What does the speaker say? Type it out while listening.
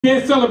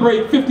Can't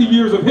celebrate 50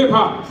 years of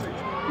hip-hop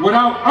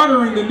without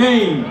uttering the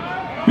name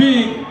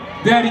Big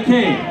Daddy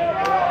Kane.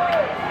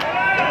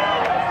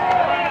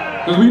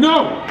 Because we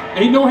know,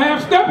 ain't no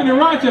half-stepping in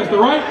Rochester,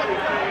 right?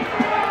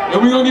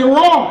 And we gonna get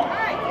raw.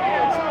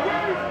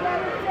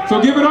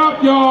 So give it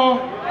up, y'all,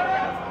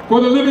 for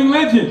the living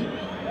legend,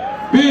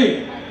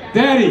 Big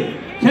Daddy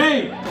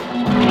Kane.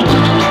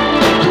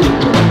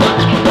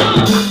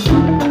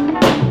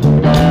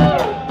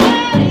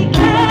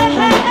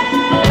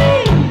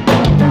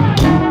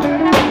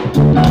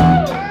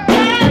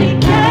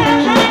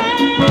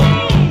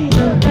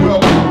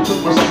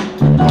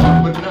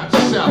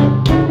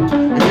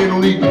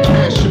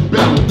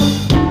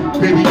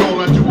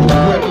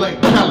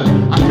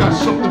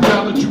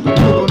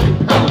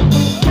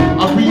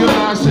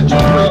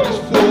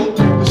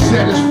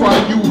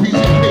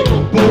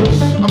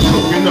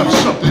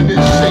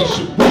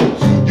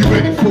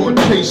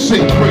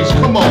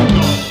 Come on.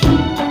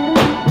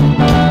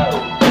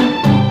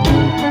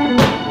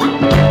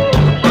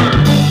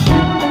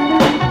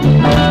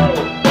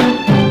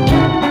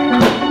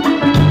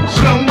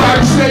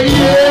 Somebody say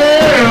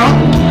yeah.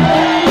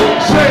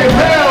 Say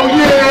hell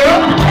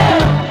yeah.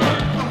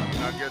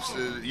 I guess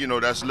you know,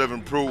 that's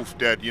living proof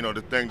that, you know,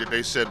 the thing that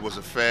they said was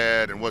a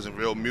fad and wasn't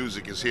real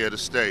music is here to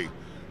stay.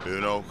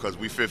 You know, because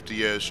we 50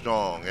 years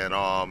strong, and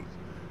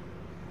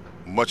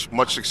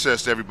much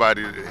success to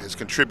everybody that has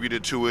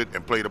contributed to it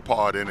and played a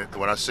part in it.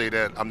 When I say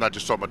that, I'm not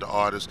just talking about the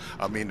artists,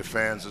 I mean the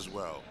fans as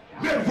well.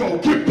 Let roll,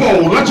 get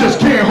bold, I just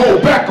can't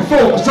hold back and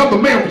forth, cause I'm the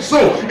man with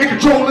soul, in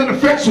control and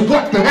effect, so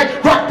what the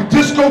heck, rock the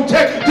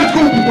discotheque, just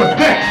go with what's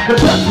next, the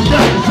test is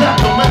that,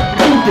 no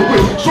matter move the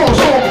way, strong,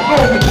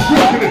 with the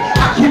groove it,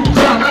 I keep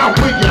trying to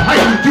outweigh your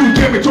height, you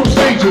damage on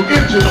stage and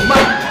engine the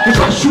mic,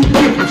 cause I shoot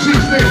different, see,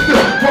 stand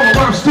still,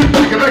 while I'm still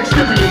kicking like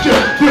skipping your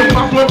jet, feel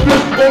my blood fist,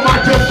 on my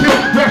death kill,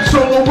 rap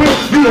solo win,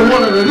 you don't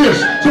want it of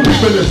this, so we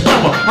been this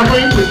summer, I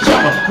reign with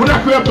terror, when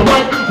I grab the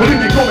mic, well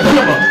then you're gonna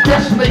hear her,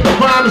 fascinate the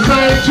violence,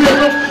 I ain't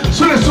chillin'.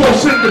 So let's all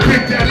sing the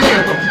Big Daddy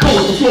anthem. Go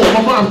with the floor,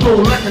 my mind's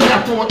going like an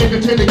afro,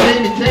 entertaining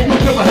game, and can't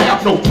never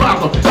have no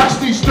problem. I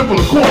still stumble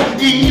a chord,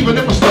 even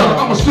if I stutter,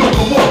 I'ma still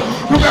come on.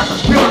 The rappers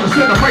killing us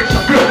in the mics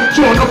I feel,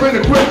 showing up in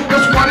the grip,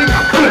 that's why they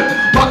got flipped.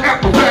 My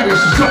apparatus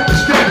is up to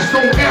status,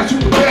 don't ask who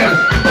the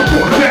baddest. I'm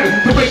going at it,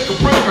 to make the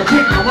break, I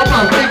take it, I'm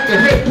out, make the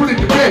head, put it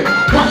to bed.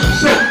 Watch the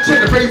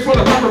set the base for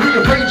the rubber,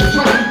 rearrange your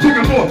tone. Take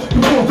a north,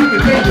 before we the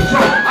danger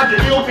zone. I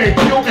get ill and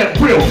kill at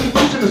will,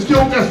 teaching the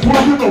skill that's real,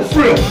 you no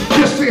frill.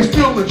 Just stay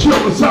still and chill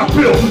as I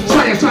feel.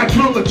 Science I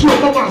drill and chill,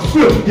 my mind's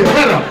filled. Your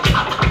head up.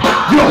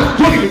 Yo,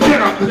 don't even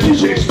get up. The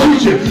teacher is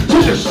teaching.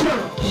 Teacher, shut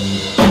up.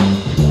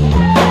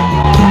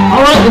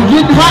 Alright, it's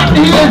getting hot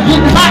in here. It's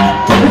getting hot.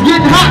 It's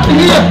getting hot in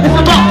here. It's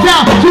about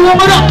time to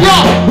warm it up,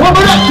 y'all. Warm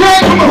it up,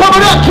 King. Warm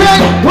it up,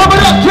 King. Warm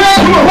it up,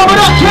 King. Warm it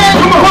up, King.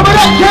 Warm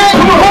it up, King.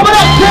 Warm it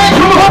up, King.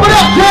 Warm it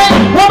up, King.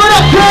 Warm it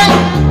up, King.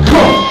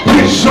 Come,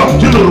 get some,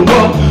 you little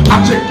rump. I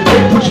take the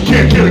hit, but you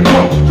can't get a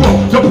crumb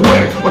from the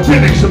poetic,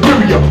 authentic,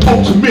 superior,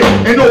 ultimate,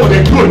 and all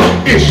that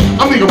good-ish.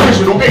 I'm the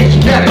original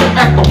Asiatic,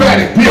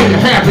 acrobatic, build your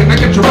habit, I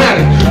get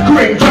dramatic,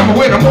 creating drama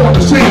when I'm on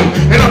the scene,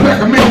 and I'm back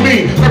a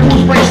mean, like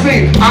Bruce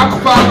Springsteen. I can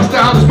find the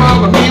style to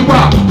smile and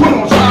meanwhile, put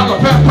on trial,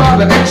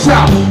 baptize the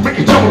exile, make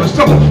it tumble and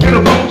stumble, and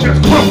the road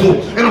just crumble,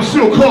 and I'm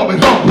still calm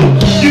and humble.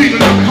 You need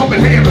another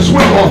helping hand to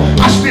swing on.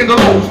 I stand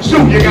alone,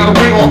 still you gotta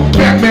bring on.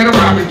 Batman and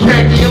Robin,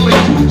 can't get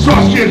lazy, so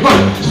I get hurt,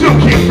 still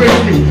can't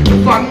face me.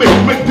 If I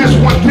make this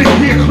one thing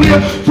here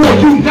clear, for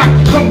you not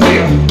to come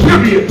near,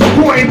 period.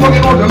 Boy ain't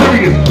bugging on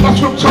delirious. My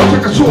swim chart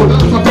like a sword,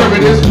 that's how there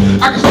it is.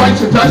 I can slice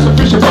and dice a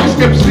fish and rice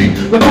MC.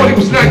 The body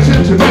was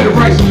 19 to made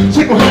rice.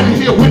 Single-handed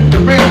here with the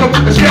random.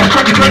 It's gas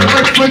cracking, dragon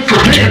like flakes of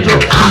danger.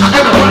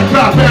 And a black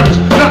guy savage,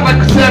 not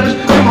like a savage.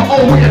 In my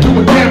own way I do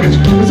it damage.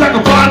 Cause I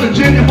can find the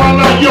genuine while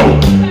I'm yo.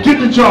 Get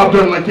the job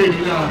done like 89.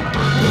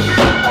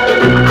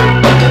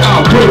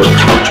 I'll do it.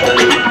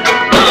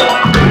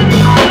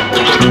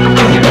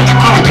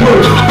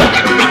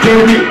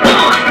 Baby,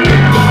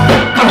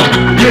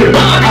 yeah,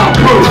 I'll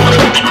put it.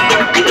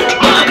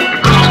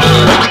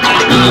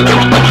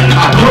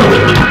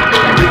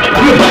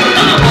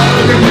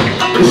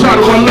 It's how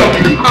do I love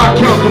you? I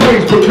count the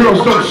ways, but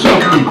girls don't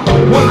shove me.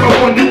 One by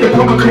one, you can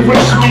come and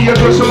caress me. I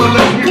dress and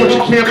molest me, but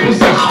you can't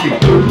possess me.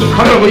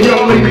 I love a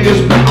young lady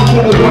that's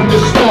beautiful, the one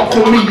that's smart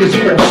for me is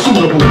more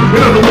suitable.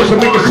 In other words, I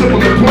make it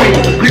simple and plain.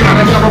 You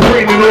gotta have a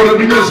brain in order to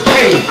be Miss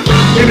Kane.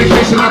 In the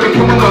case that I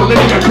become a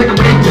lady, I take a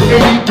break to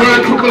 80,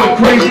 grind, criminal and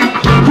crazy.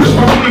 Chris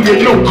Marley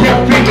with no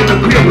caffeine in the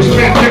beer was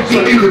spandex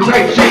or either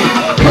tight jeans.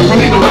 Cause I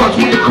need a lunch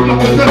when you come up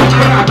with them.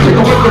 I take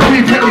a whip of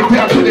beef, hand me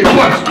down to their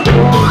butts.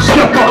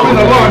 Step up in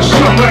a large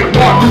sun like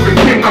Martin Luther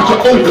King, I should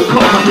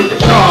overcome, I get the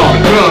job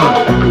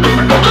done.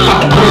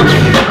 I'll work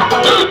it.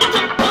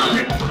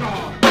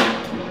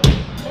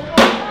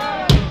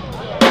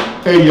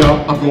 Hey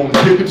y'all, I'm gonna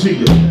give it to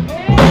you.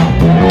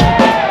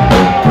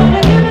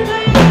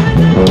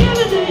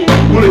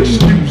 Well,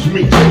 excuse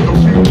me, take a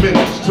few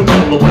minutes to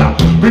mull around.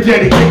 Big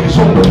Daddy Kane is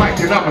on the mic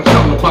and I'ma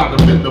tell about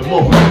him in the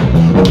moment.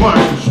 A mind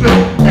of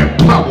strength and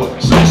power,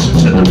 solution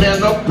to the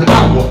man of the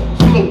hour.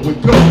 Flow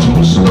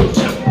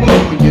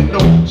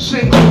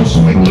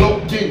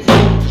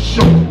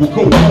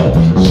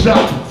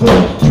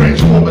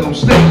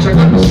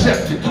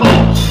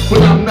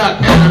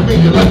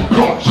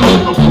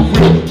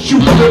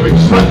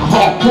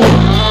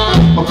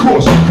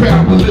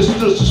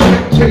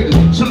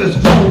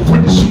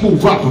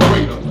smooth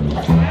operator.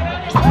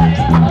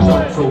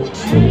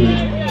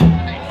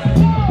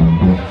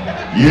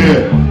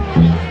 Yeah.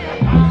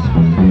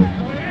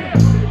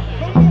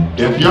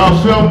 If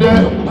y'all felt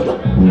that,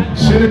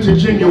 send it to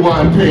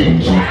Genuine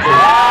page.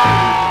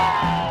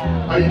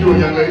 How you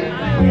doing, young lady?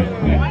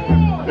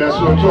 That's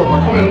what I'm talking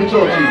about. Come here, let me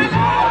talk to you.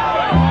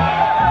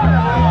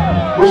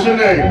 What's your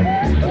name?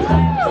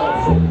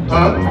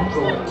 Huh?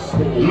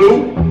 Lou?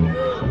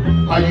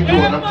 How you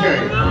doing? I'm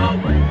Kane.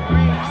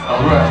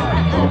 All right.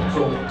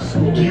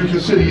 Do you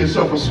consider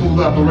yourself a smooth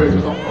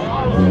operator?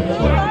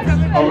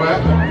 All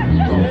right.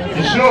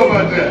 You sure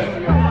about that?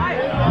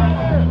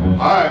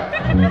 All right.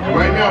 And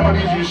right now, I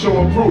need you to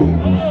show and prove.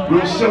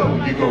 Real simple.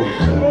 You go.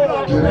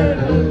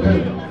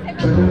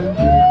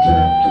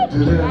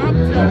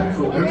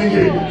 Let me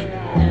hear you.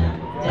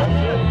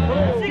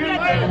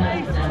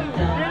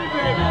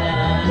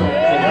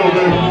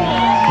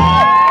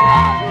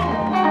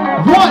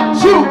 1,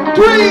 2,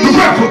 3. The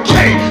rapper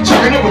Kane,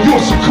 taking over your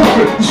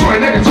circumference.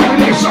 Destroying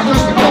negativity and suckers,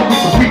 the coke,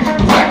 the weak, the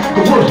black,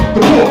 the worst,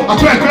 the poor. I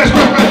smash,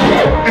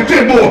 and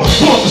then more.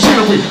 Pull up the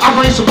scenery. I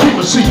reign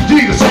supremacy.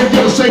 D the same,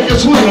 you're the same, you're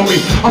swinging on me.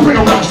 I bring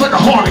a rappers like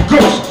a haunted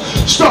ghost.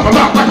 Stuff them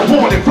out like a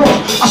wanted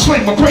roast. I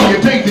slay my brain,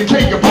 your day,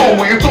 decay, your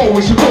ballway, and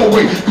always your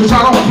doorway. Cause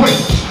I don't play.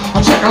 I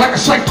check it like a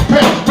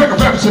psychopath. Break a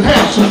rappers in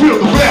half, so feel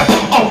the wrath.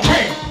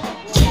 Okay.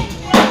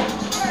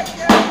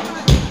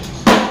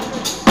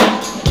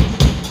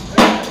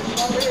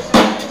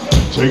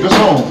 Take us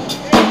home.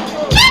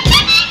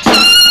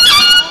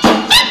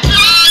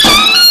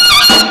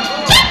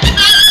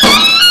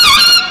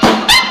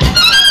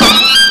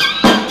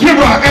 Here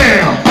I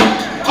am,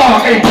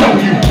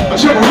 R.A.W., a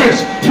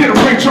terrorist, here to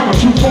bring trouble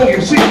to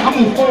 4MC. I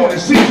move on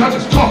and seize, I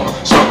just conquer,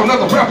 stop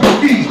another rapper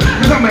with ease.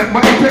 Cause I'm at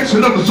my apex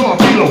and others are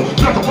below,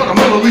 nothing but a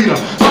milliliter.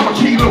 I'm a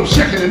kilo,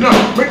 second and up,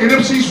 making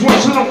MCs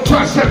run, so don't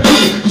try to step to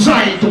me, cause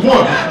I ain't the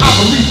one. I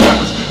believe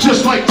rappers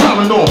just like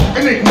Tylenol,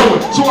 and they know it,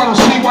 so I don't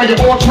see why you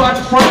all try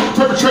to front,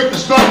 perpetrate the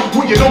stunt,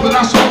 when you know that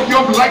I smoke you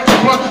up like the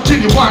blunt,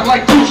 genuine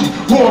like Gucci,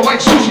 raw like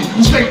sushi,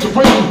 mistake to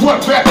raise what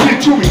back did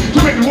to me, to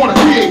make me want to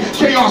create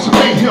chaos and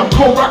mayhem,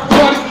 cold rock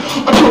party,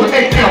 until the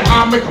AM,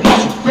 I make a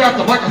muscle, grab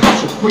them like a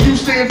hustle, when you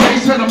stand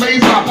days and amaze,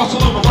 I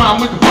bustle up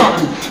around with the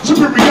gravity,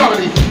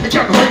 superiority, and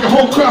captivate the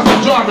whole crowd from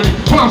Germany,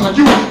 rhymes like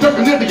you,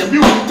 ducking into your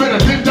music, better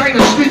than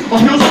Dynasty,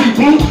 or Hill Street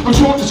Blue, I'm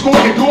short to score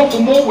and go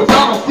for more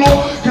without a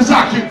flaw, cause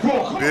I can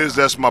raw. Biz,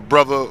 that's my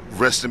brother.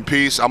 Rest in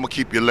peace. I'm gonna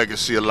keep your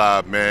legacy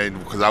alive, man,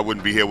 because I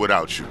wouldn't be here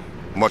without you.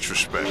 Much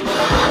respect.